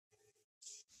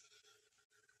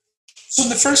So in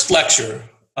the first lecture,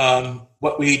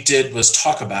 what we did was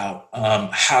talk about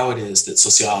how it is that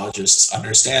sociologists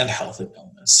understand health and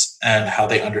illness and how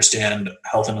they understand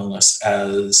health and illness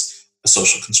as a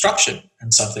social construction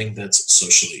and something that's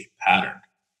socially patterned.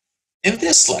 In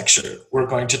this lecture, we're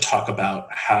going to talk about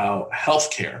how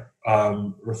healthcare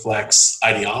reflects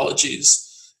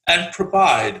ideologies and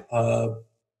provide a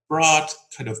broad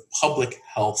kind of public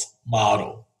health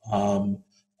model, an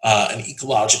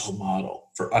ecological model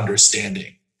for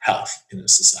understanding health in a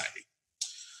society.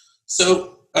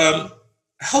 So,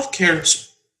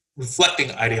 healthcare's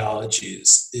reflecting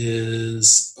ideologies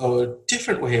is a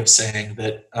different way of saying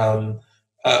that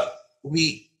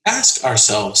we ask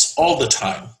ourselves all the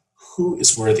time, who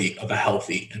is worthy of a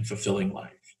healthy and fulfilling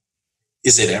life?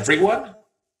 Is it everyone?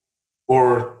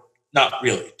 Or not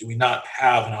really? Do we not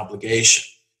have an obligation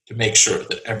to make sure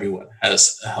that everyone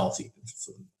has a healthy and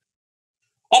fulfilling life?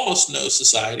 Almost no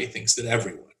society thinks that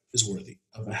everyone is worthy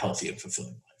of a healthy and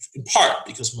fulfilling life, in part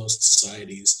because most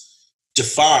societies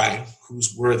define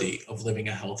who's worthy of living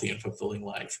a healthy and fulfilling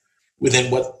life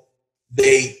within what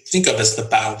they think of as the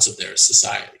bounds of their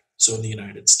society. So in the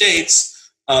United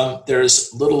States,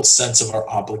 there's little sense of our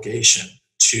obligation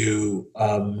to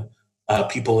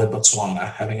people in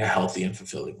Botswana having a healthy and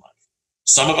fulfilling life.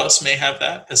 Some of us may have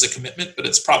that as a commitment, but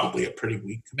it's probably a pretty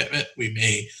weak commitment. We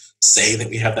may say that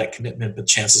we have that commitment, but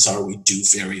chances are we do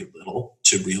very little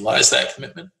to realize that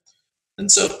commitment.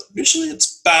 And so usually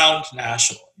it's bound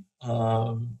nationally,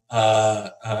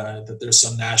 that there's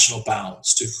some national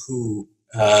bounds to who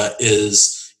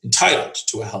is entitled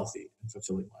to a healthy and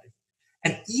fulfilling life.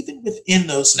 And even within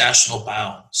those national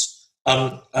bounds,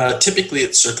 typically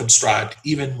it's circumscribed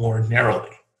even more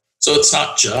narrowly. So it's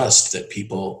not just that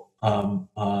people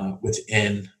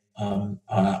within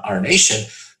our nation,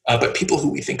 but people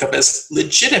who we think of as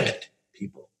legitimate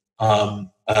people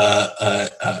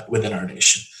within our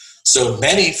nation. So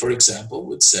many, for example,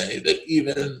 would say that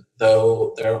even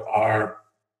though there are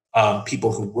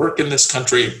people who work in this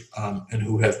country and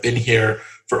who have been here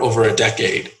for over a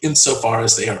decade, insofar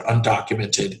as they are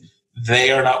undocumented,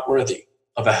 they are not worthy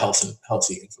of a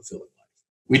healthy and fulfilling life.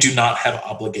 We do not have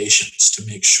obligations to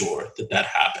make sure that that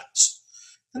happens.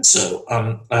 And so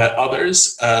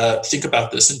others think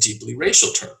about this in deeply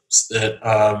racial terms, that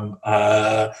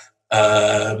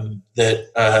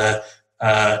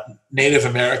Native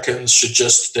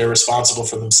Americans they're responsible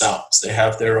for themselves. They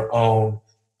have their own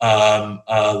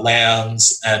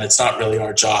lands, and it's not really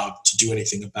our job to do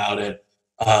anything about it.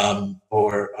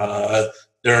 Or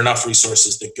there are enough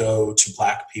resources that go to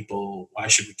Black people. Why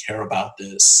should we care about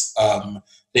this?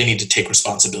 They need to take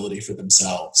responsibility for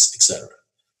themselves, etc.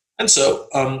 And so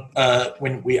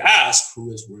when we ask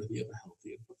who is worthy of a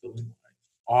healthy and fulfilling life,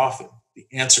 often the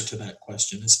answer to that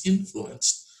question is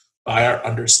influenced by our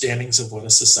understandings of what a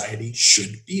society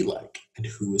should be like and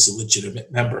who is a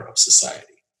legitimate member of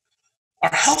society. Our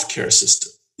healthcare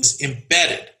system is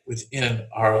embedded within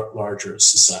our larger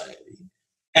society,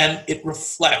 and it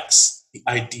reflects the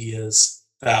ideas,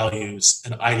 values,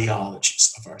 and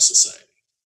ideologies of our society.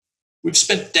 We've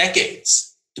spent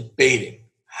decades debating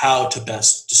how to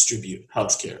best distribute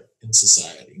healthcare in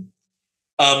society.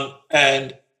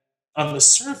 And on the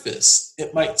surface,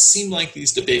 it might seem like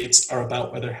these debates are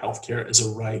about whether healthcare is a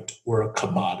right or a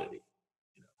commodity.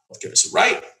 Healthcare is a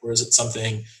right, or is it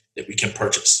something that we can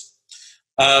purchase?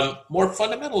 More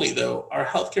fundamentally, though, our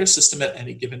healthcare system at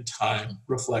any given time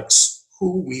reflects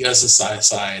who we as a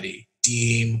society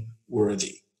deem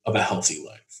worthy of a healthy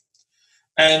life.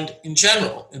 And in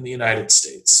general, in the United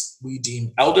States, we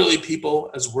deem elderly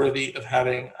people as worthy of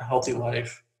having a healthy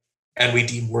life, and we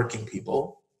deem working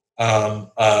people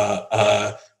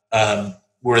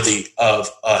worthy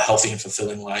of a healthy and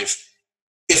fulfilling life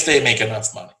if they make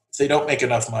enough money. If they don't make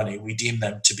enough money, we deem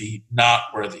them to be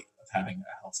not worthy of having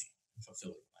a healthy and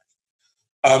fulfilling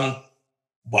life.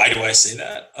 Why do I say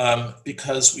that?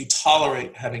 Because we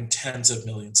tolerate having tens of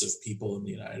millions of people in the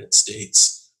United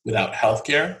States without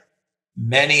healthcare,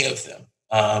 many of them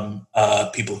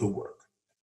people who work.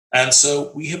 And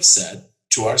so we have said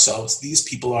to ourselves, these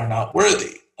people are not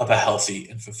worthy of a healthy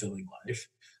and fulfilling life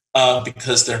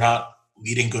because they're not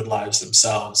leading good lives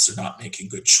themselves, they're not making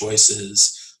good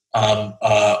choices,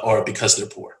 or because they're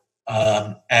poor.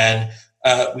 And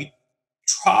we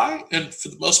try, and for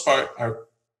the most part, are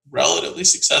relatively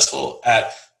successful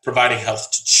at providing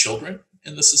health to children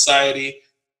in the society.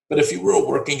 But if you were a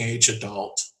working age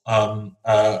adult,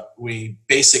 we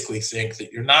basically think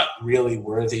that you're not really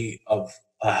worthy of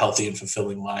a healthy and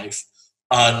fulfilling life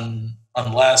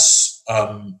unless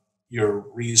you're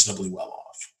reasonably well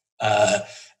off.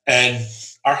 And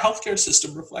our healthcare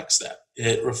system reflects that.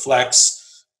 It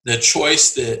reflects the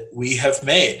choice that we have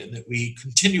made and that we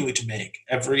continue to make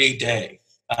every day,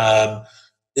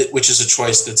 which is a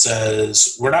choice that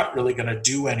says we're not really going to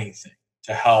do anything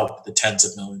to help the tens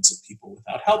of millions of people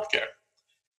without healthcare.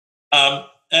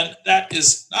 And that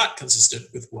is not consistent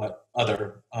with what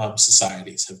other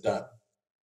societies have done.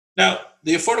 Now,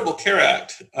 the Affordable Care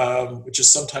Act, which is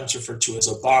sometimes referred to as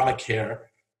Obamacare,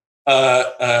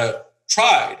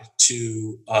 tried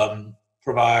to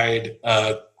provide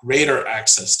greater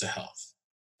access to health.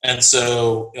 And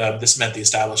so this meant the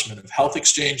establishment of health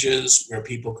exchanges where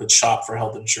people could shop for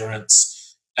health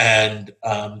insurance, and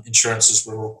insurances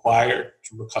were required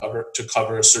to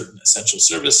cover certain essential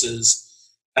services.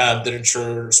 That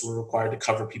insurers were required to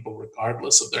cover people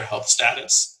regardless of their health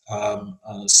status,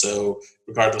 so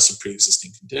regardless of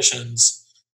pre-existing conditions.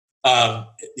 The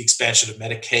expansion of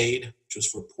Medicaid, which was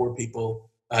for poor people,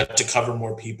 to cover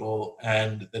more people,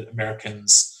 and that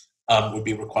Americans would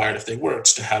be required, if they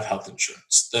worked, to have health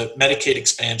insurance. The Medicaid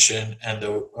expansion and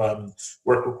the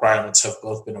work requirements have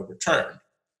both been overturned.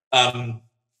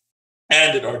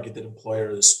 And it argued that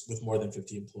employers with more than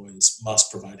 50 employees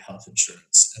must provide health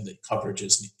insurance, and that coverage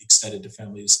is extended to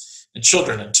families and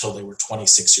children until they were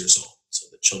 26 years old, so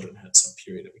that children had some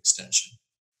period of extension.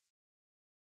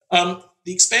 The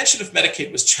expansion of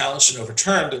Medicaid was challenged and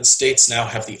overturned, and states now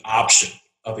have the option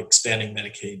of expanding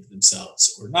Medicaid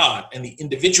themselves or not, and the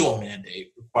individual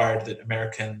mandate required that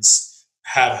Americans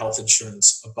have health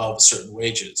insurance above certain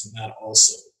wages, and that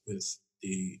also with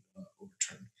the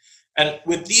overturn. And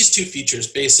with these two features,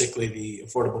 basically the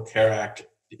Affordable Care Act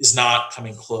is not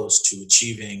coming close to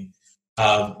achieving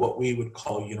what we would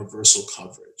call universal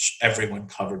coverage, everyone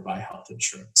covered by health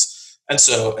insurance. And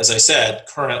so, as I said,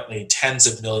 currently tens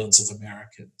of millions of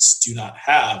Americans do not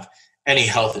have any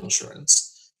health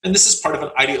insurance. And this is part of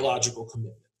an ideological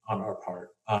commitment on our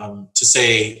part to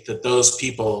say that those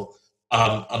people,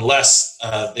 unless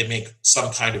they make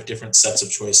some kind of different sets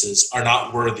of choices, are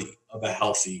not worthy of a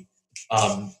healthy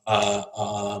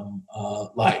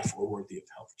life or worthy of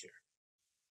healthcare.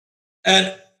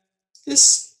 And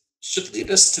this should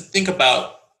lead us to think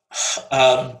about,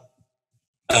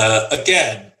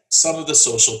 again, some of the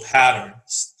social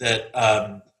patterns that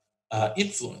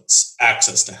influence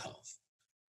access to health.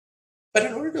 But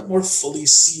in order to more fully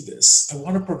see this, I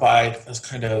want to provide a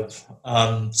kind of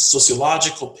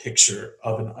sociological picture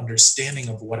of an understanding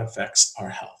of what affects our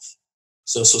health.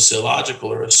 So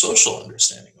sociological or a social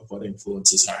understanding of what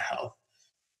influences our health.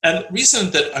 And the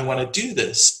reason that I want to do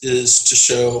this is to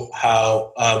show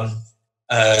how,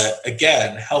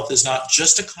 again, health is not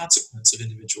just a consequence of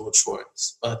individual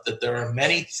choice, but that there are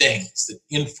many things that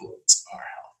influence our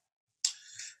health.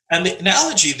 And the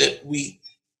analogy that we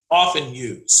often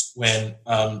use when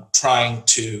trying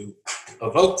to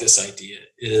evoke this idea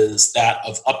is that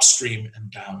of upstream and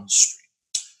downstream.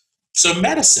 So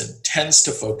medicine tends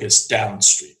to focus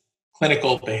downstream,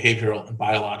 clinical, behavioral, and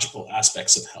biological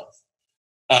aspects of health.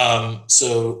 And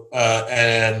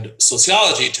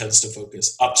sociology tends to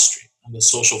focus upstream on the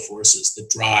social forces that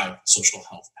drive social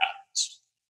health patterns.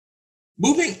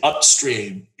 Moving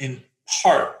upstream in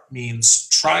part means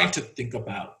trying to think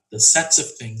about the sets of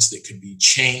things that could be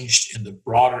changed in the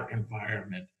broader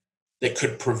environment that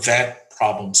could prevent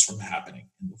problems from happening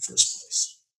in the first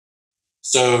place.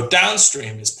 So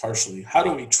downstream is partially how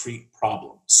do we treat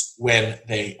problems when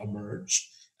they emerge,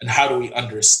 and how do we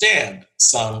understand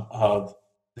some of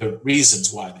the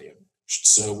reasons why they emerged.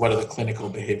 So what are the clinical,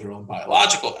 behavioral, and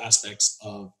biological aspects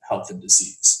of health and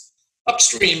disease?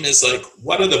 Upstream is like,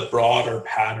 what are the broader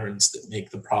patterns that make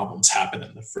the problems happen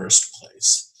in the first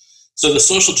place? So the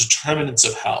social determinants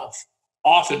of health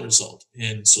often result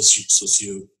in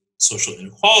social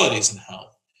inequalities in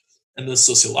health. And the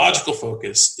sociological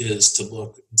focus is to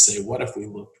look and say, what if we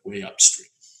looked way upstream?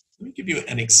 Let me give you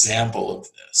an example of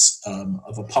this,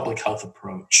 of a public health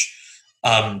approach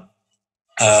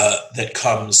that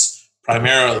comes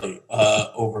primarily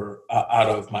out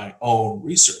of my own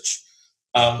research.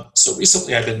 So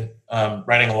recently I've been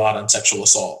writing a lot on sexual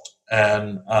assault.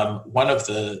 And one of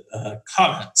the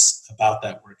comments about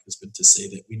that work has been to say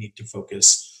that we need to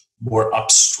focus more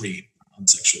upstream on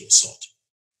sexual assault.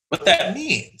 What that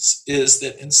means is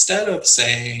that instead of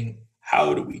saying,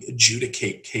 how do we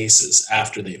adjudicate cases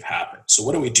after they've happened? So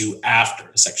what do we do after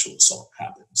a sexual assault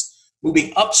happens?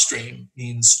 Moving upstream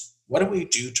means, what do we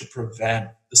do to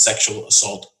prevent the sexual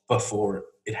assault before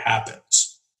it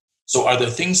happens? So are there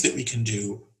things that we can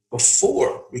do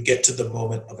before we get to the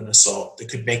moment of an assault that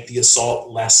could make the assault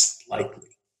less likely?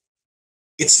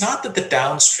 It's not that the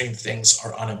downstream things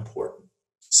are unimportant.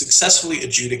 Successfully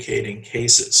adjudicating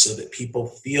cases so that people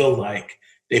feel like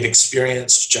they've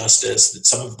experienced justice, that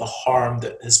some of the harm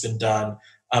that has been done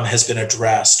has been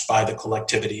addressed by the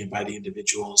collectivity and by the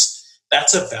individuals,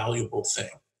 that's a valuable thing.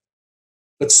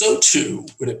 But so too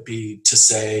would it be to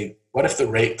say, what if the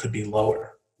rate could be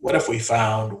lower? What if we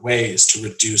found ways to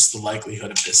reduce the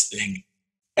likelihood of this thing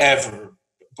ever,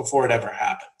 before it ever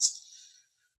happens?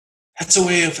 That's a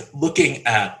way of looking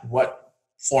at what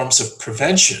forms of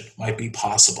prevention might be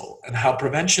possible and how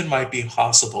prevention might be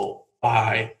possible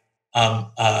by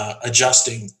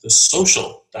adjusting the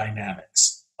social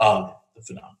dynamics of the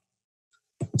phenomenon.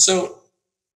 So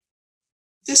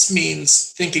this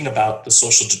means thinking about the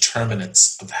social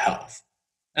determinants of health.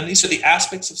 And these are the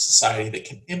aspects of society that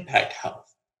can impact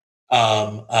health.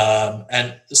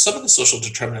 And some of the social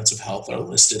determinants of health are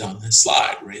listed on this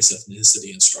slide: race,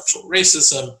 ethnicity, and structural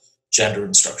racism, gender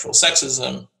and structural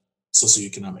sexism,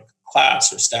 socioeconomic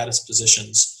class or status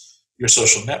positions, your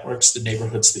social networks, the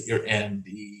neighborhoods that you're in,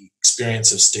 the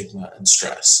experience of stigma and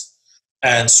stress.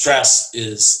 And stress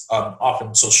is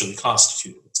often socially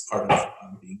constituted. It's part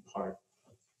of being part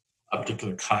of a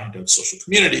particular kind of social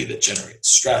community that generates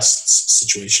stress. It's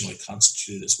situationally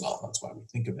constituted as well. That's why we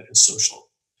think of it as social.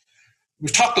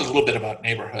 We've talked a little bit about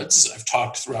neighborhoods. I've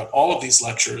talked throughout all of these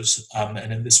lectures, and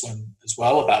in this one as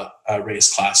well, about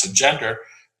race, class, and gender.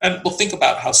 And we'll think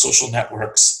about how social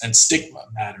networks and stigma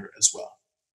matter as well.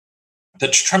 The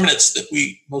determinants that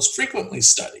we most frequently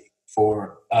study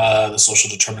for the social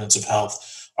determinants of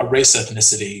health are race,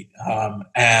 ethnicity,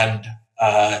 and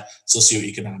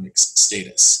socioeconomic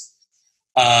status.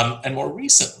 And more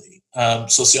recently,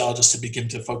 sociologists have begun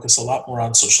to focus a lot more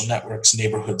on social networks,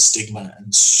 neighborhood stigma,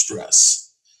 and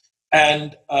stress.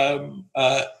 And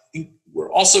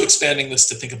we're also expanding this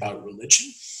to think about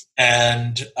religion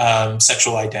and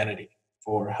sexual identity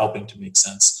for helping to make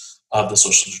sense of the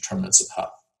social determinants of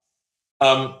health.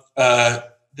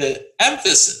 The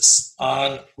emphasis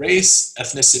on race,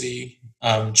 ethnicity,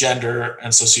 gender,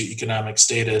 and socioeconomic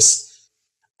status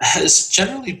has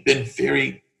generally been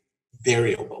very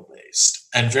variable based.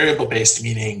 And variable based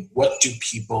meaning, what do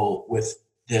people with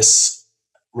this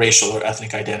racial or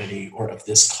ethnic identity or of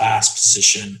this class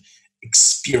position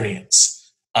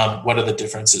experience? What are the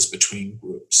differences between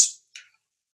groups?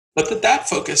 But that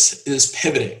focus is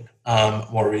pivoting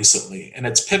more recently, and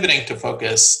it's pivoting to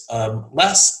focus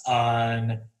less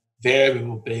on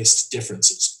variable-based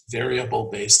differences,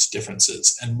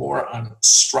 and more on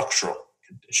structural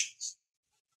conditions.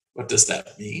 What does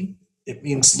that mean? It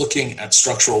means looking at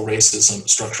structural racism,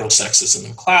 structural sexism,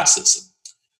 and classism.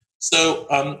 So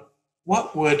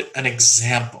what would an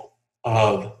example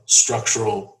of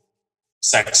structural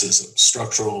sexism,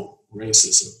 structural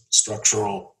racism,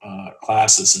 structural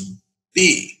classism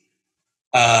be?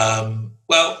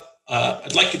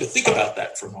 I'd like you to think about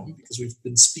that for a moment, because we've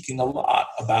been speaking a lot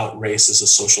about race as a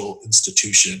social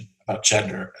institution, about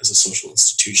gender as a social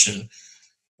institution,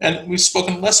 and we've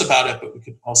spoken less about it, but we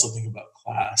could also think about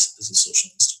class as a social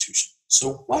institution.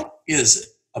 So what is it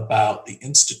about the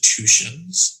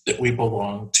institutions that we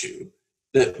belong to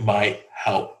that might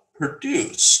help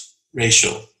produce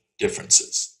racial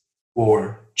differences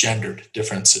or gendered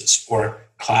differences or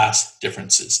class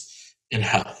differences in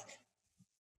health?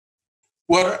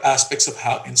 What are aspects of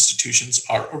how institutions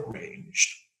are arranged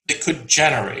that could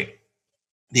generate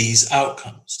these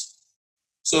outcomes?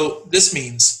 So this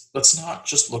means let's not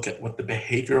just look at what the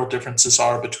behavioral differences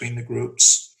are between the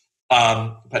groups,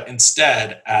 but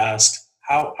instead ask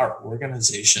how our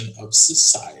organization of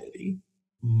society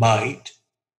might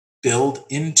build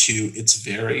into its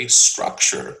very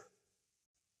structure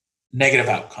negative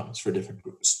outcomes for different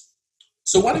groups.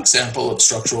 So one example of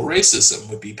structural racism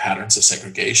would be patterns of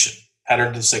segregation that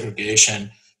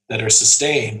are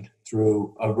sustained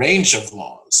through a range of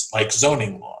laws, like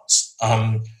zoning laws,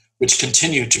 which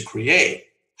continue to create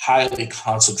highly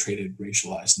concentrated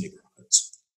racialized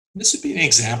neighborhoods. This would be an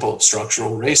example of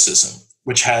structural racism,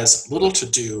 which has little to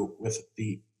do with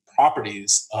the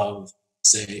properties of,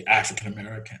 say, African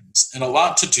Americans, and a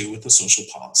lot to do with the social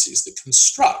policies that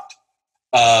construct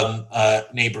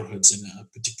neighborhoods in a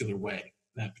particular way,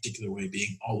 that particular way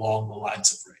being along the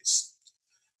lines of race.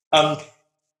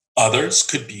 Others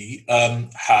could be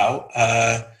how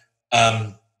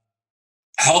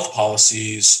health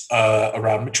policies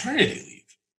around maternity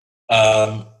leave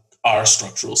are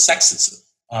structural sexism.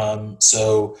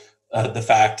 So the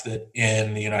fact that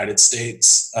in the United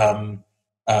States,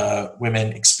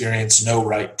 women experience no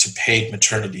right to paid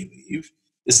maternity leave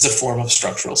is a form of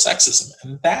structural sexism,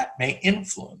 and that may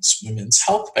influence women's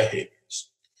health behaviors.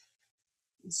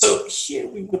 So here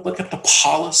we would look at the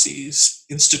policies,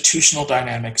 institutional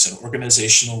dynamics, and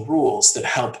organizational rules that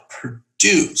help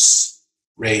produce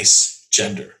race,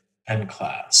 gender, and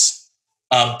class.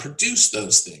 Produce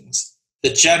those things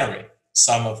that generate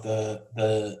some of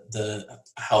the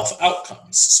health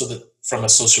outcomes. So that from a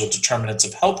social determinants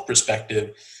of health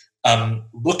perspective,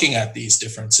 looking at these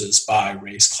differences by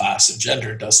race, class, and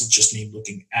gender doesn't just mean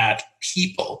looking at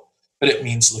people, but it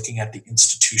means looking at the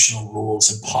institutional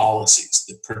rules and policies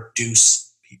that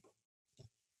produce people.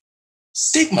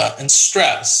 Stigma and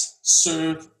stress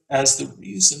serve as the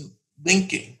reason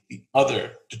linking the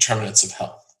other determinants of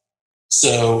health.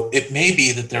 So it may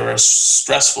be that there are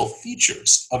stressful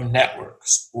features of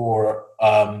networks or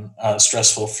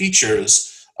stressful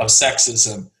features of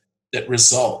sexism that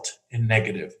result in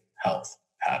negative health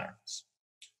patterns.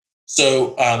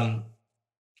 So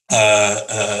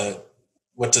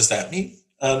what does that mean?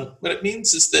 What it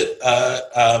means is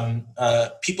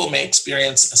that people may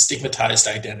experience a stigmatized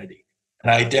identity, an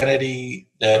identity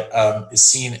that is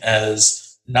seen as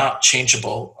not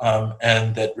changeable,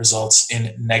 and that results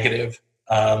in negative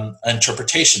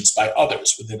interpretations by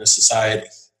others within a society.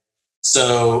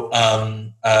 So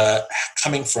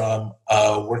coming from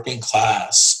a working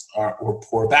class or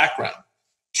poor background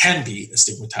can be a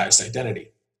stigmatized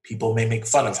identity. People may make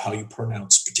fun of how you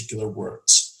pronounce particular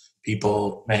words.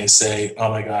 People may say, oh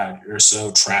my God, you're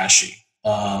so trashy.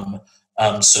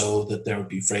 So that there would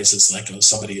be phrases like, oh,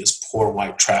 somebody is poor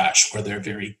white trash, or they're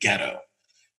very ghetto.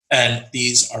 And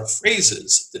these are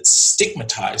phrases that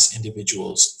stigmatize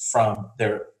individuals from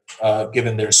their,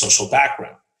 given their social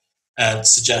background, and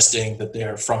suggesting that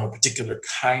they're from a particular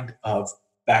kind of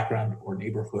background or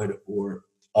neighborhood or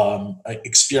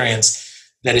experience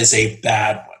that is a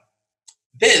bad one.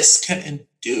 This can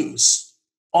induce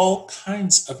all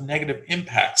kinds of negative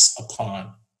impacts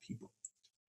upon people.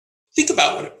 Think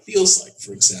about what it feels like,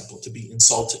 for example, to be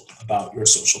insulted about your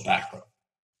social background,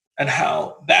 and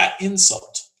how that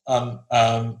insult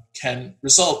can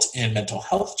result in mental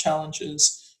health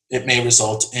challenges. It may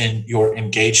result in your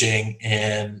engaging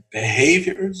in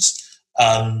behaviors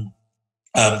that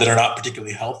are not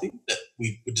particularly healthy, that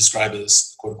we would describe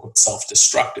as quote unquote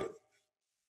self-destructive.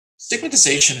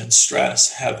 Stigmatization and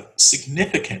stress have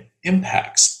significant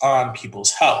impacts on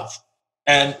people's health,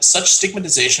 and such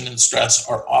stigmatization and stress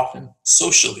are often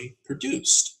socially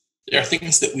produced. They are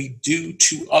things that we do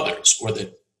to others, or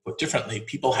that, put differently,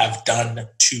 people have done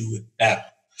to them.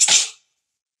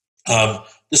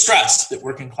 The stress that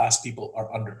working class people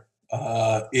are under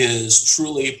is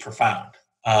truly profound.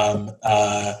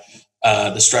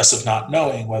 The stress of not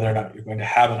knowing whether or not you're going to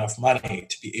have enough money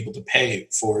to be able to pay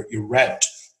for your rent,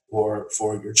 or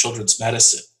for your children's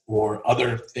medicine, or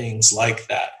other things like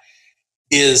that,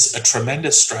 is a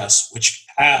tremendous stress which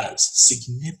has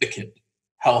significant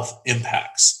health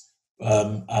impacts.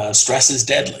 Stress is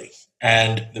deadly.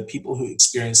 And the people who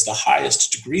experience the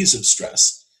highest degrees of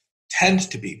stress tend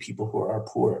to be people who are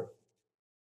poor.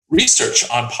 Research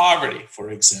on poverty,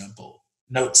 for example,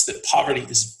 notes that poverty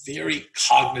is very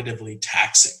cognitively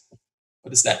taxing. What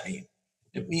does that mean?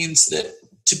 It means that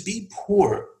to be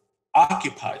poor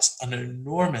occupies an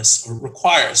enormous, or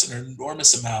requires an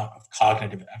enormous amount of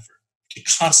cognitive effort. You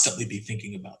constantly be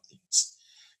thinking about things.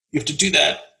 You have to do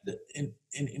that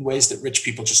in ways that rich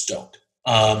people just don't.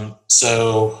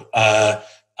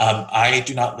 I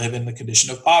do not live in the condition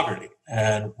of poverty.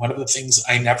 And one of the things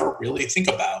I never really think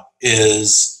about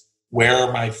is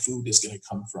where my food is going to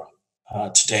come from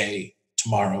today,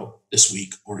 tomorrow, this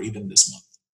week, or even this month.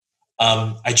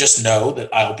 I just know that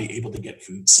I'll be able to get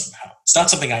food somehow. It's not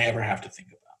something I ever have to think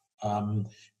about.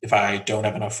 If I don't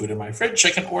have enough food in my fridge, I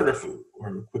can order food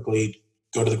or quickly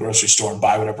go to the grocery store and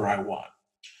buy whatever I want.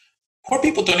 Poor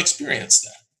people don't experience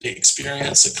that. They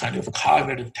experience a kind of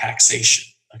cognitive taxation,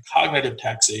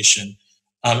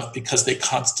 because they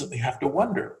constantly have to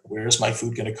wonder, where is my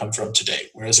food going to come from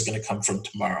today? Where is it going to come from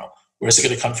tomorrow? Where is it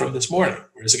going to come from this morning?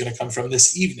 Where is it going to come from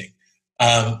this evening?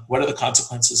 What are the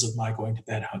consequences of my going to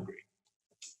bed hungry?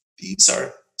 These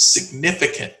are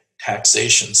significant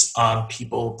taxations on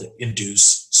people that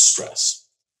induce stress.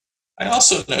 I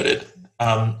also noted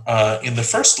in the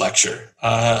first lecture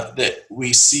that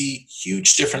we see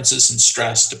huge differences in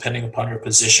stress depending upon your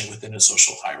position within a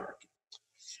social hierarchy.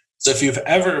 So if you've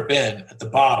ever been at the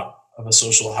bottom of a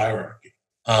social hierarchy,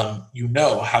 you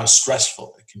know how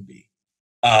stressful it can be,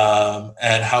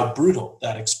 and how brutal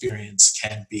that experience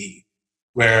can be,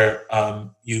 where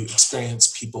you experience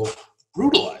people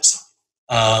brutalizing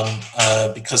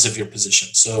because of your position.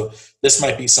 So this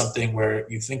might be something where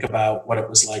you think about what it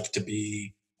was like to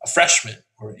be a freshman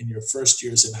or in your first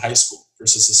years in high school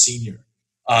versus a senior,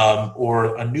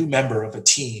 or a new member of a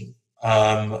team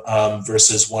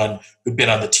versus one who'd been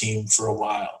on the team for a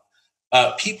while.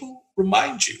 People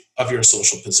remind you of your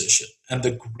social position, and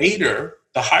the greater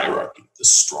the hierarchy, the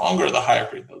stronger the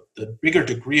hierarchy, the bigger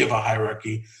degree of a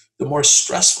hierarchy, the more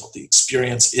stressful the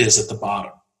experience is at the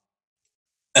bottom.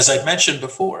 As I mentioned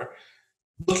before,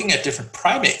 looking at different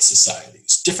primate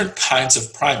societies, different kinds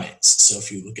of primates. So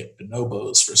if you look at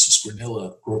bonobos versus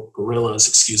gorillas,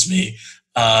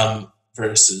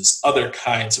 versus other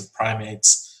kinds of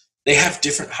primates, they have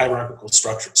different hierarchical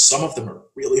structures. Some of them are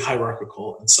really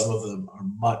hierarchical and some of them are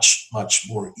much, much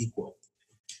more equal.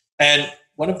 And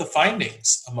one of the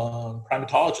findings among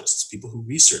primatologists, people who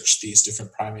research these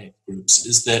different primate groups,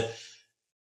 is that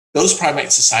those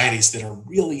primate societies that are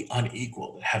really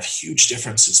unequal, that have huge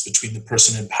differences between the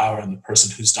person in power and the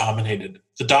person who's dominated,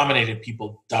 the dominated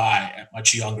people die at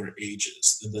much younger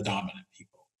ages than the dominant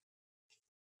people.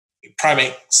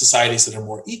 Primate societies that are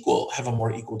more equal have a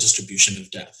more equal distribution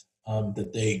of death,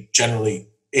 that they generally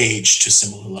age to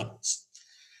similar levels.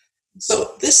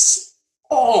 So this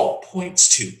all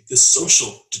points to the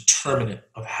social determinant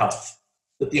of health,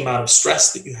 that the amount of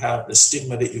stress that you have, the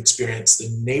stigma that you experience, the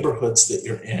neighborhoods that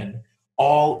you're in,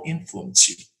 all influence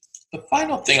you. The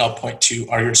final thing I'll point to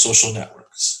are your social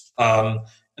networks. And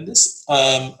this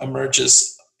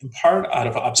emerges in part out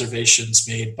of observations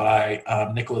made by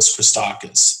Nicholas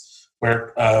Christakis,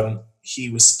 where he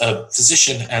was a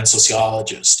physician and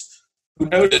sociologist who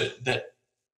noted that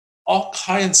all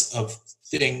kinds of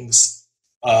things,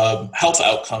 health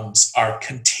outcomes, are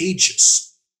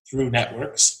contagious through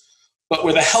networks, but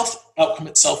where the health outcome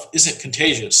itself isn't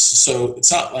contagious. So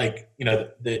it's not like,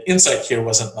 the insight here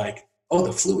wasn't like, oh,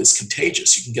 the flu is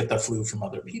contagious, you can get the flu from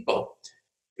other people.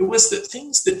 It was that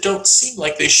things that don't seem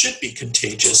like they should be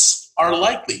contagious are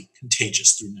likely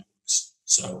contagious through networks.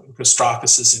 So in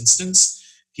Christakis' instance,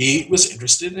 he was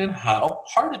interested in how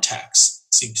heart attacks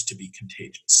seemed to be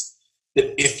contagious.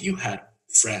 That if you had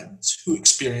friends who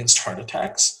experienced heart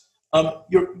attacks,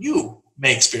 you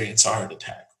may experience a heart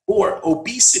attack. Or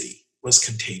obesity was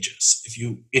contagious. If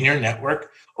you, in your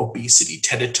network, obesity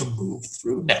tended to move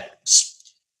through networks.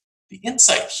 The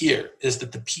insight here is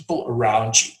that the people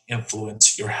around you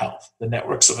influence your health. The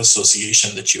networks of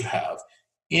association that you have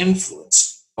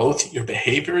influence both your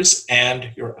behaviors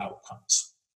and your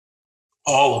outcomes.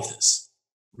 All of this,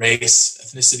 race,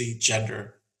 ethnicity,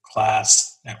 gender,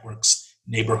 class, networks,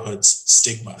 neighborhoods,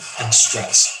 stigma, and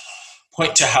stress,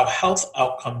 point to how health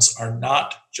outcomes are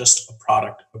not just a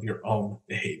product of your own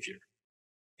behavior.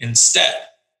 Instead,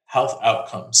 health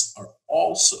outcomes are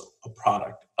also a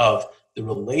product of the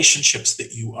relationships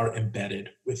that you are embedded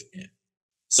within.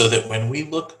 So that when we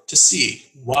look to see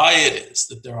why it is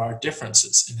that there are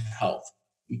differences in health,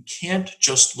 we can't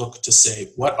just look to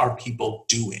say, what are people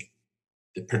doing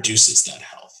that produces that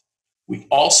health? We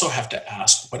also have to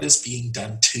ask, what is being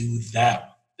done to them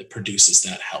that produces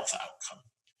that health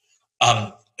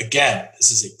outcome? Again,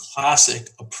 this is a classic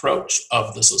approach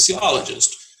of the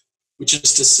sociologist, which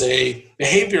is to say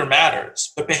behavior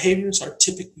matters, but behaviors are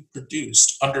typically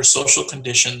produced under social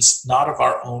conditions not of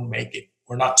our own making,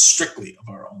 or not strictly of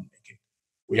our own making.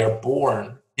 We are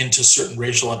born into certain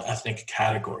racial and ethnic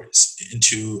categories,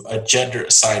 into a gender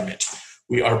assignment.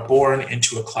 We are born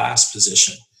into a class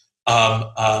position.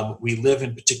 We live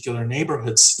in particular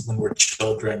neighborhoods when we're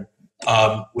children.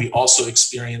 We also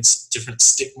experience different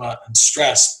stigma and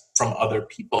stress from other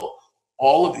people.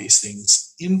 All of these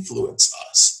things influence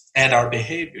us and our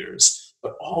behaviors,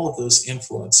 but all of those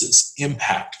influences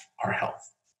impact our health.